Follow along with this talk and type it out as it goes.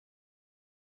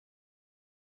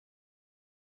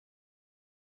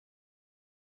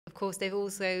course, they've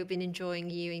also been enjoying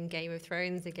you in Game of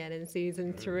Thrones again in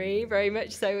season 3, very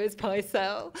much so as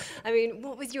Pycelle. I mean,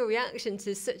 what was your reaction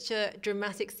to such a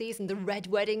dramatic season? The Red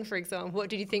Wedding, for example. What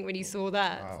did you think when you saw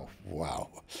that? Oh, wow.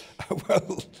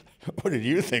 Well, what did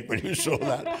you think when you saw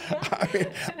that?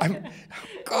 I mean,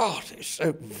 God, it's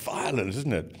so violent,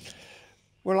 isn't it?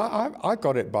 Well, I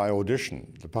got it by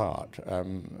audition, the part.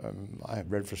 I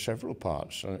read for several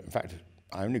parts. In fact,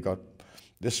 I only got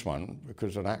this one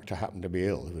because an actor happened to be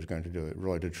ill who was going to do it,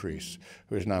 Roy Dotrice,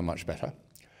 who is now much better.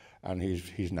 And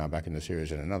he's now back in the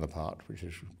series in another part, which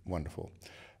is wonderful.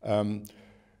 And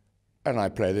I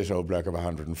play this old bloke of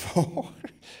 104,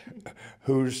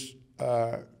 whose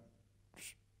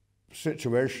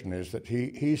situation is that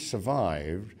he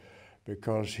survived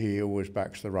because he always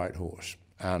backs the right horse.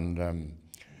 And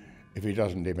if he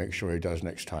doesn't, he makes sure he does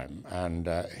next time. And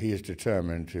he is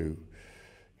determined to,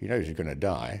 he knows he's going to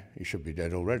die. He should be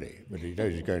dead already, but he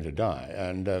knows he's going to die.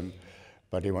 And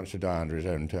but he wants to die under his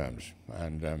own terms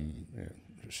and you know,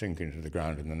 sink into the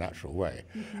ground in the natural way.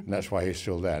 And that's why he's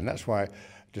still there. And that's why,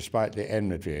 despite the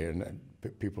enmity, and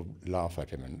people laugh at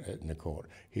him in the court,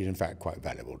 he's in fact quite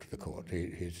valuable to the court.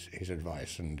 His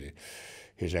advice and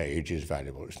his age is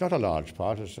valuable. It's not a large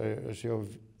part, as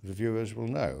the viewers will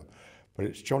know, but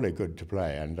it's jolly good to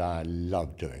play, and I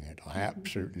love doing it. I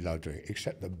absolutely love doing it,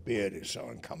 except the beard is so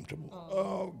uncomfortable.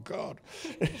 Oh, God.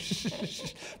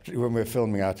 When we're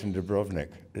filming out in Dubrovnik,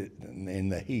 in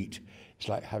the heat, it's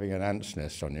like having an ant's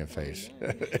nest on your face.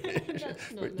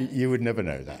 But you would never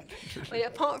know that. Well,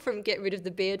 apart from get rid of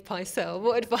the beard, Pycelle,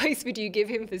 what advice would you give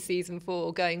him for season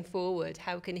 4 going forward?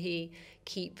 How can he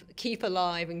keep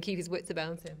alive and keep his wits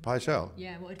about him? Pycelle?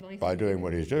 Yeah, what advice? By doing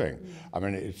what he's doing. I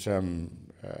mean, it's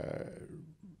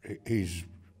he's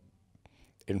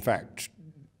in fact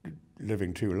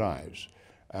living 2 lives,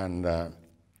 and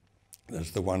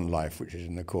there's the one life which is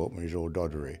in the court when he's all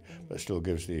doddery, but still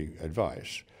gives the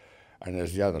advice. And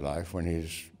there's the other life when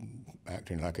he's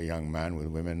acting like a young man with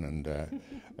women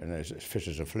and as fit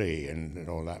as a flea and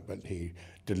all that, but he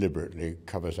deliberately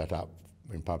covers that up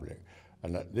in public.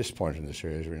 And at this point in the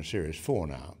series, we're in series 4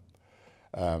 now,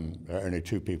 there are only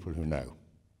 2 people who know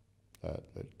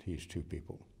that he's 2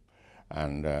 people.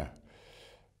 And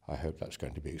I hope that's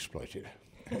going to be exploited.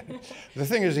 The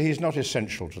thing is, he's not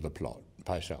essential to the plot,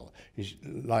 Pycelle. He's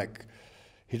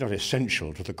not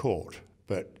essential to the court,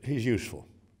 but he's useful.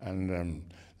 And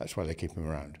that's why they keep him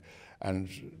around. And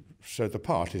so the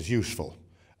part is useful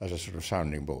as a sort of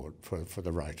sounding board for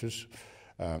the writers,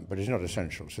 but it's not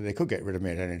essential. So they could get rid of me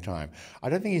at any time.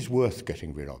 I don't think he's worth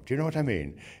getting rid of. Do you know what I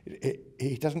mean?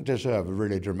 He doesn't deserve a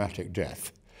really dramatic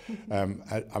death. I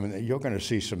mean, you're going to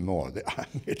see some more. I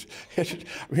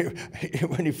mean,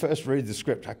 when you first read the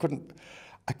script, I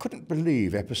couldn't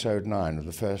believe episode 9 of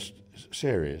the first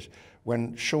series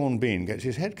when Sean Bean gets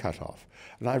his head cut off.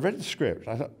 And I read the script,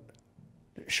 I thought,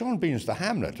 Sean Bean's the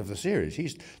Hamlet of the series.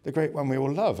 He's the great one we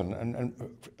all love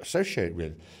and associate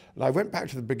with. And I went back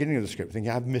to the beginning of the script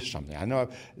thinking, I've missed something. I know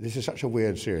this is such a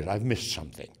weird series. I've missed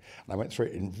something. And I went through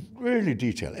it in really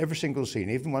detail, every single scene,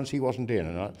 even ones he wasn't in.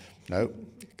 And no,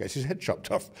 gets his head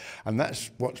chopped off. And that's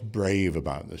what's brave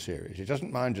about the series. He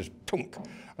doesn't mind just punk.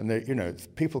 And you know,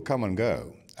 people come and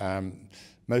go,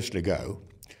 mostly go.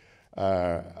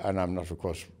 And I'm not, of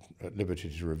course, at liberty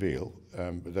to reveal,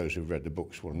 but those who've read the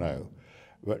books will know.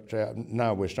 But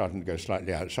now we're starting to go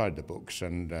slightly outside the books,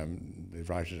 and the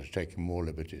writers are taking more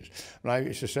liberties. And I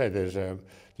used to say there's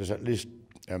at least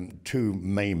 2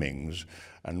 maimings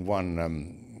and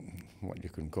 1 what you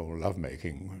can call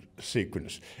lovemaking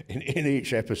sequence in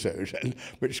each episode, and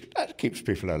that keeps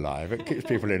people alive. It keeps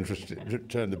people interested to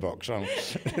turn the box on.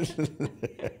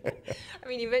 I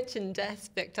mean, you mentioned death,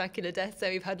 spectacular deaths, so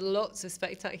we've had lots of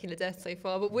spectacular deaths so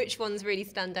far, but which ones really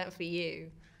stand out for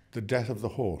you? The death of the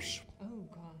horse. Oh,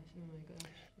 gosh, oh my gosh.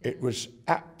 It was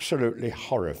absolutely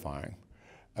horrifying,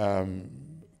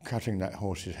 cutting that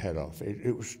horse's head off.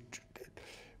 It was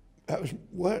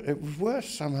worse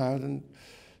somehow than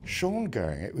Sean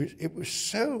going. It was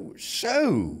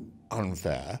so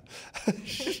unfair.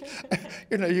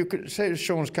 You know, you could say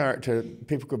Sean's character,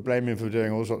 people could blame him for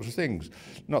doing all sorts of things.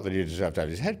 Not that he deserved to have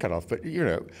his head cut off, but you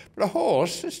know, but a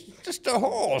horse, it's just a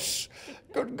horse.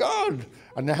 Good God!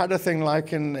 And they had a thing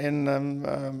like in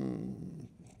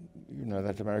you know,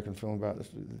 that American film about the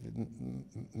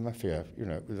mafia, you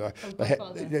know,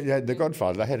 the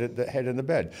Godfather, the head in the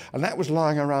bed. And that was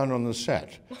lying around on the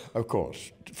set, of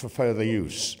course, for further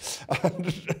use. And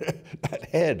that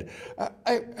head,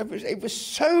 it was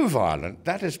so violent.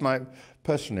 That is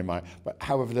personally my, but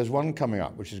however, there's one coming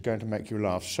up which is going to make you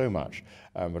laugh so much,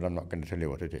 but I'm not going to tell you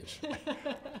what it is.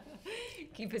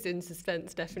 Keep us in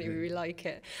suspense, definitely. We like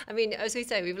it. I mean, as we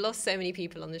say, we've lost so many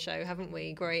people on the show, haven't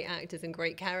we? Great actors and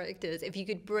great characters. If you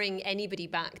could bring anybody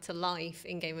back to life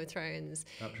in Game of Thrones,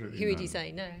 who would you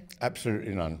say? No?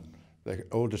 Absolutely none. They're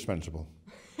all dispensable.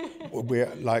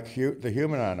 We're like the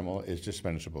human animal is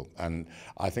dispensable, and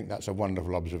I think that's a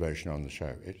wonderful observation on the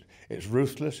show. It's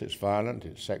ruthless, it's violent,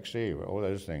 it's sexy, all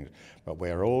those things, but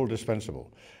we're all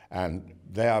dispensable, and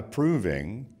they are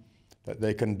proving that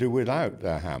they can do without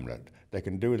their Hamlet, they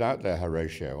can do without their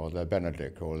Horatio or their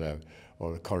Benedict or their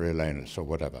Coriolanus or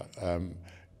whatever,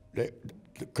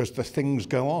 because the things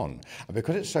go on, and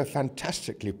because it's so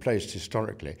fantastically placed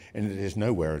historically, and it is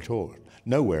nowhere at all.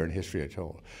 Nowhere in history at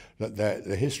all. That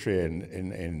the history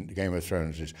in Game of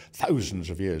Thrones is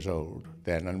thousands of years old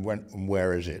then, and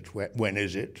where is it? When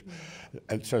is it?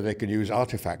 And so they can use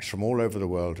artifacts from all over the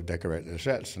world to decorate their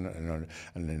sets and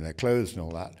in their clothes and all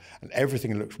that. And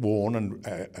everything looks worn and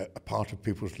a part of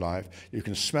people's life. You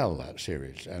can smell that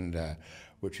series, and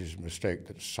which is a mistake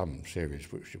that some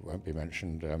series, which won't be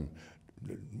mentioned,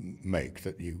 make,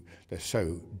 that they're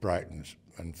so bright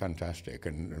and fantastic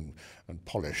and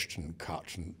polished and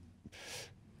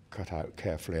cut out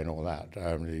carefully and all that.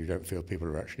 You don't feel people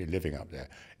are actually living up there.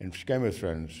 In Game of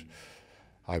Thrones,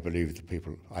 I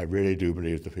really do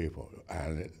believe the people,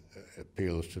 and it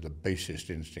appeals to the basest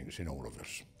instincts in all of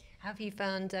us. How have you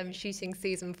found shooting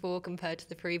season 4 compared to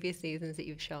the previous seasons that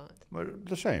you've shot? Well,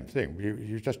 the same thing.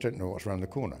 You just don't know what's around the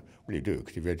corner. Well, you do,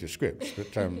 because you've read your scripts,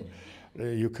 but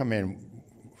you come in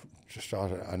to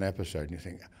start an episode and you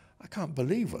think, I can't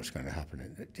believe what's going to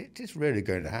happen. It is really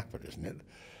going to happen, isn't it?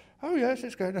 Oh, yes,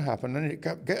 it's going to happen. And it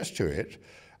gets to it,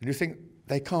 and you think,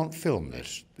 they can't film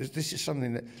this. This is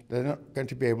something that they're not going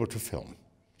to be able to film.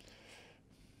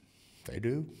 They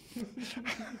do.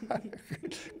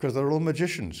 Because they're all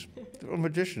magicians. They're all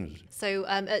magicians. So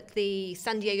at the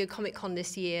San Diego Comic-Con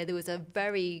this year, there was a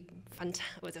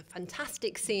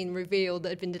fantastic scene revealed that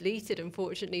had been deleted,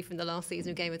 unfortunately, from the last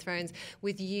season of Game of Thrones,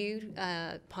 with you,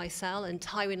 Pycelle, and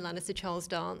Tywin Lannister, Charles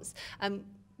Dance.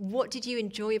 What did you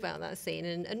enjoy about that scene?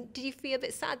 And did you feel a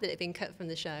bit sad that it had been cut from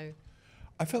the show?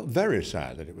 I felt very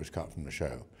sad that it was cut from the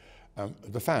show.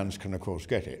 The fans can, of course,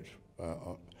 get it.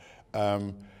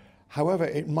 However,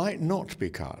 it might not be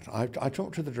cut. I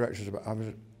talked to the directors about. I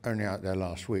was only out there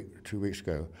last week, 2 weeks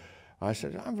ago. I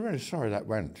said, I'm really sorry that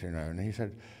went, and he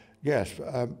said, yes,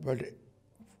 but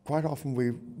quite often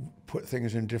we put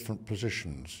things in different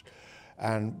positions,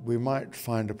 and we might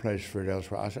find a place for it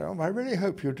elsewhere. I said, I really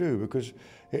hope you do, because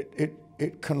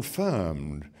it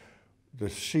confirmed the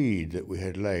seed that we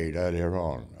had laid earlier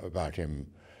on about him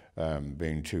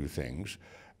being two things,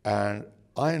 and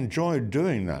I enjoyed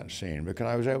doing that scene because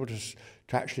I was able to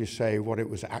actually say what it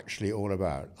was actually all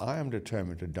about. I am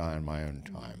determined to die in my own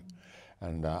time.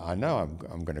 And I know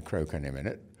I'm going to croak any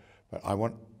minute, but I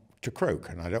want to croak,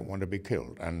 and I don't want to be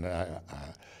killed. And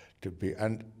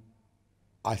and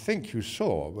I think you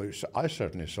saw, I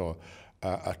certainly saw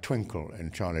a twinkle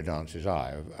in Charlie Dance's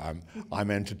eye.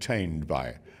 I'm entertained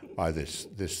by this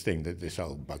thing that this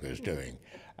old bugger's doing,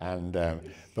 and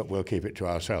but we'll keep it to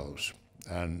ourselves.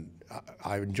 And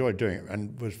I enjoyed doing it,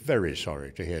 and was very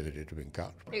sorry to hear that it had been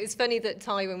cut. It was funny that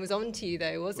Tywin was on to you,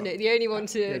 though, wasn't it? The only one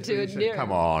to admire.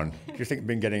 Come on, do you think I've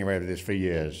been getting away with this for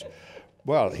years?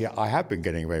 Well, I have been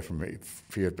getting away from it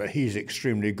for years, but he's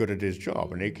extremely good at his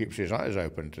job, and he keeps his eyes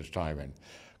open to Tywin.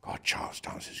 God, Charles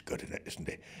Dance is good at it, isn't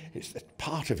he? It's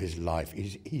part of his life.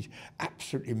 He's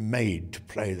absolutely made to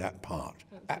play that part.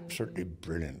 Absolutely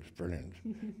brilliant.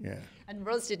 Yeah. And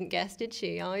Ros didn't guess, did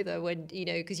she, either, when,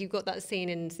 because you've got that scene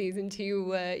in season 2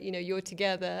 where, you're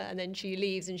together and then she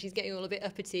leaves and she's getting all a bit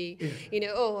uppity,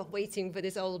 waiting for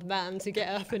this old man to get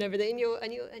up and everything.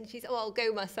 And she's, I'll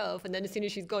go myself. And then as soon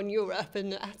as she's gone, you're up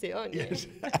and at it, aren't you? Yes,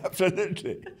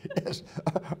 absolutely. Yes.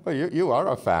 Well, you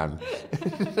are a fan.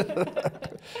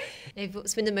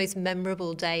 What's been the most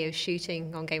memorable day of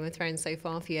shooting on Game of Thrones so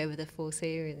far for you over the 4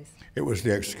 series? It was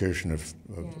the execution of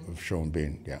Sean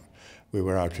Bean, yeah. We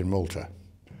were out in Malta,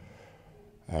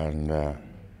 and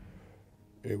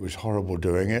it was horrible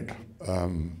doing it,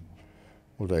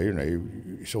 although,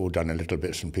 it's all done in little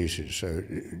bits and pieces, so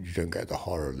you don't get the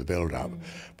horror of the build-up.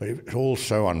 But it was all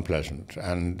so unpleasant,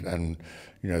 and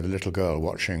the little girl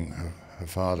watching her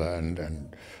father,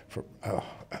 and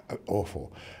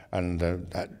awful, and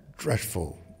that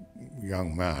dreadful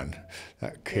young man,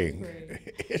 that king,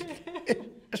 it's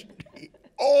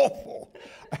awful.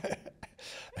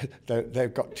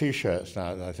 They've got T-shirts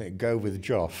now that I think go with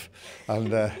Joff,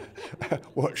 and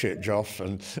watch it, Joff,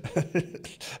 and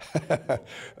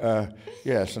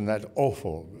yes, and that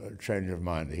awful change of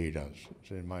mind that he does.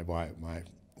 So my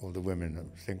all the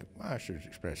women think, I should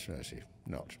express Cersei.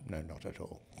 No, not at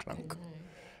all. Clunk.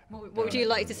 What would you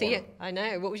like to see? I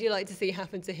know. What would you like to see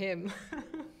happen to him?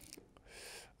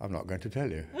 I'm not going to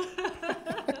tell you.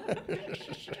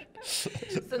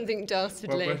 Something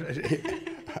dastardly.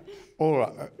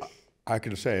 All I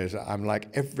can say is that I'm like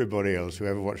everybody else who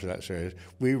ever watches that series.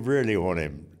 We really want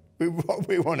him.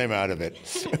 We want him out of it.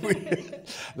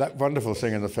 That wonderful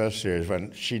thing in the first series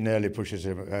when she nearly pushes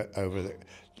him over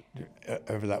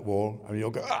that wall, and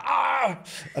you'll go, ah!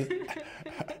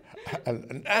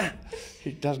 And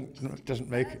he doesn't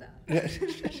make it.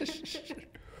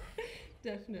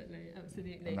 Definitely,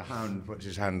 absolutely. And the hound puts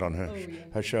his hand on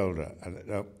her shoulder, and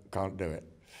no, can't do it.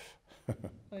 I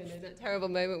know, that terrible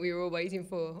moment we were all waiting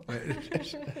for.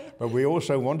 But we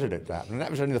also wanted it to happen. And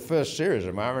that was only the first series,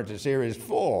 and I went to series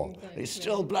 4. Exactly. He's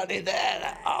still bloody there,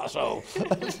 that arsehole.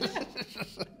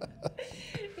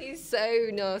 He's so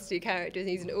nasty character, and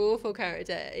he's an awful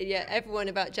character. Yeah, everyone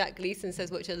about Jack Gleeson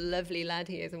says what a lovely lad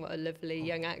he is and what a lovely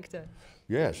young actor.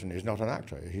 Yes, and he's not an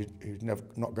actor. He's never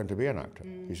not going to be an actor.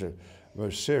 He's a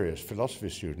most serious philosophy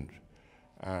student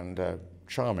and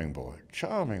charming boy.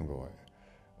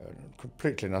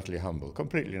 Completely and utterly humble,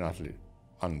 completely and utterly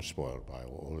unspoiled by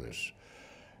all this.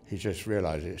 He just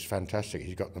realised it's fantastic.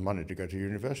 He's got the money to go to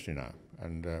university now,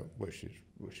 and which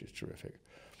is terrific.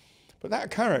 But that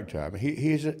character, I mean,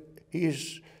 he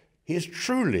is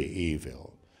truly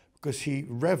evil because he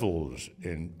revels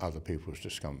in other people's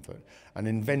discomfort and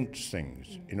invents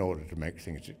things in order to make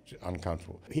things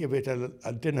uncomfortable. He'll be at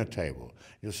a dinner table.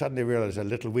 You'll suddenly realise a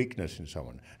little weakness in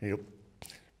someone, and he'll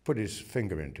put his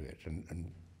finger into it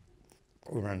and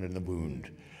go around in the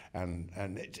wound. And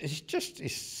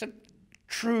he's a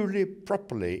truly,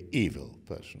 properly evil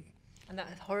person. And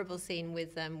that horrible scene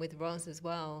with Ros as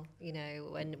well, you know,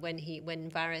 when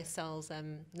Varys sells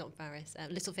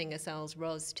Littlefinger sells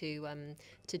Ros to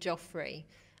Joffrey,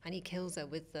 and he kills her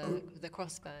with the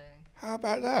crossbow. How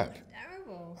about that?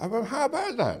 Terrible. How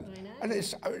about that? I know.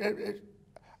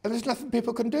 And there's nothing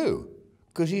people can do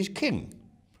because he's king,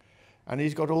 and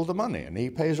he's got all the money, and he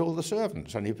pays all the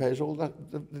servants, and he pays all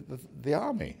the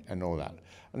army and all that.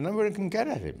 And no one can get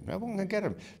at him. No one can get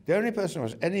him. The only person who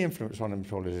has any influence on him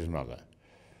at all is his mother.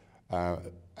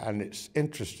 And it's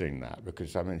interesting that,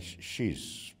 because, I mean,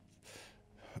 she's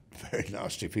a very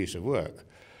nasty piece of work,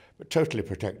 but totally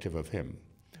protective of him.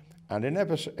 And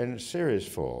in Series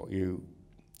 4, you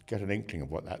get an inkling of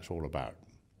what that's all about,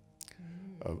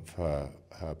 of her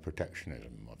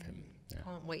protectionism of him. Yeah.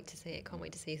 Can't wait to see it. Can't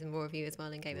wait to see some more of you as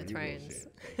well in Game of Thrones.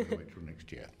 Wait till next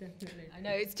year. Definitely. I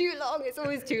know, it's too long. It's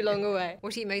always too long away.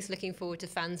 What are you most looking forward to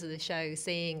fans of the show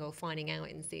seeing or finding out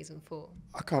in season 4?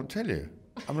 I can't tell you.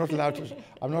 I'm not allowed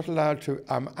to.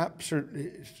 I'm absolutely.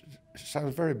 It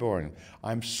sounds very boring.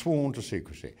 I'm sworn to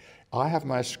secrecy. I have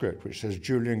my script, which says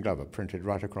Julian Glover printed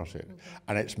right across it,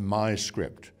 and it's my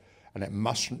script, and it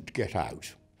mustn't get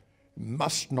out. It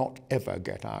must not ever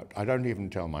get out. I don't even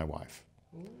tell my wife.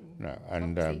 Ooh. No,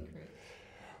 and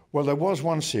well, there was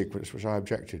one sequence which I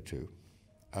objected to,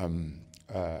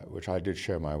 which I did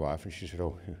show my wife, and she said,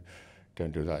 "Oh,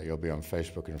 don't do that. You'll be on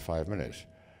Facebook in 5 minutes."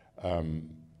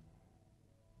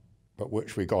 But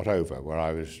which we got over, where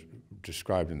I was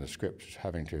described in the script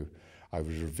as I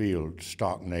was revealed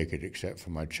stark naked except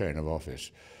for my chain of office,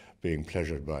 being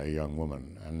pleasured by a young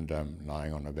woman and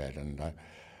lying on a bed, and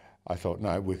I thought,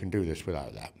 no, we can do this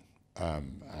without that. You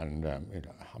know,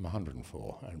 I'm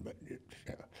 104,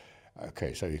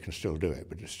 okay, so you can still do it,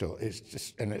 but it's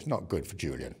not good for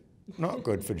Julian, not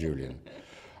good for Julian.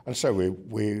 And so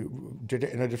we did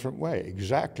it in a different way.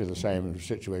 Exactly the same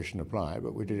situation applied,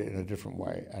 but we did it in a different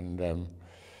way. And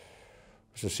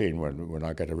it's a scene when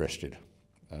I get arrested,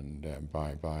 and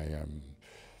by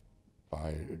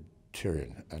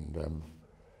Tyrion and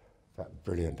that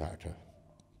brilliant actor,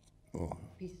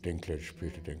 Peter Dinklage.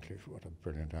 What a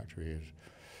brilliant actor he is.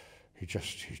 He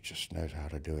just knows how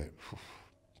to do it.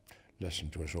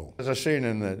 Lesson to us all. There's a scene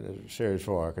in the Series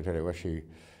 4, I can tell you, where she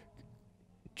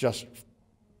just,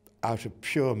 out of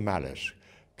pure malice,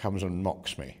 comes and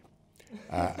mocks me.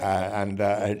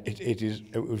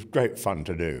 It was great fun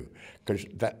to do, because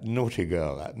that naughty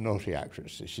girl, that naughty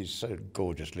actress, she's so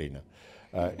gorgeous, Lena.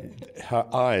 Her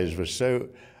eyes were so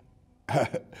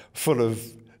full of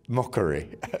mockery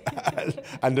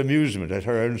and amusement at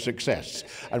her own success.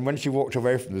 And when she walked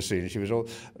away from the scene, she was all,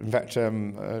 in fact,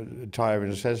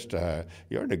 Tywin says to her,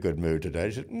 "You're in a good mood today."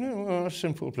 She said, "No,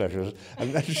 simple pleasures."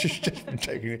 And then she's just been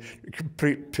taking a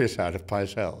complete piss out of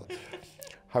Pycelle.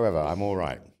 However, I'm all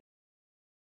right.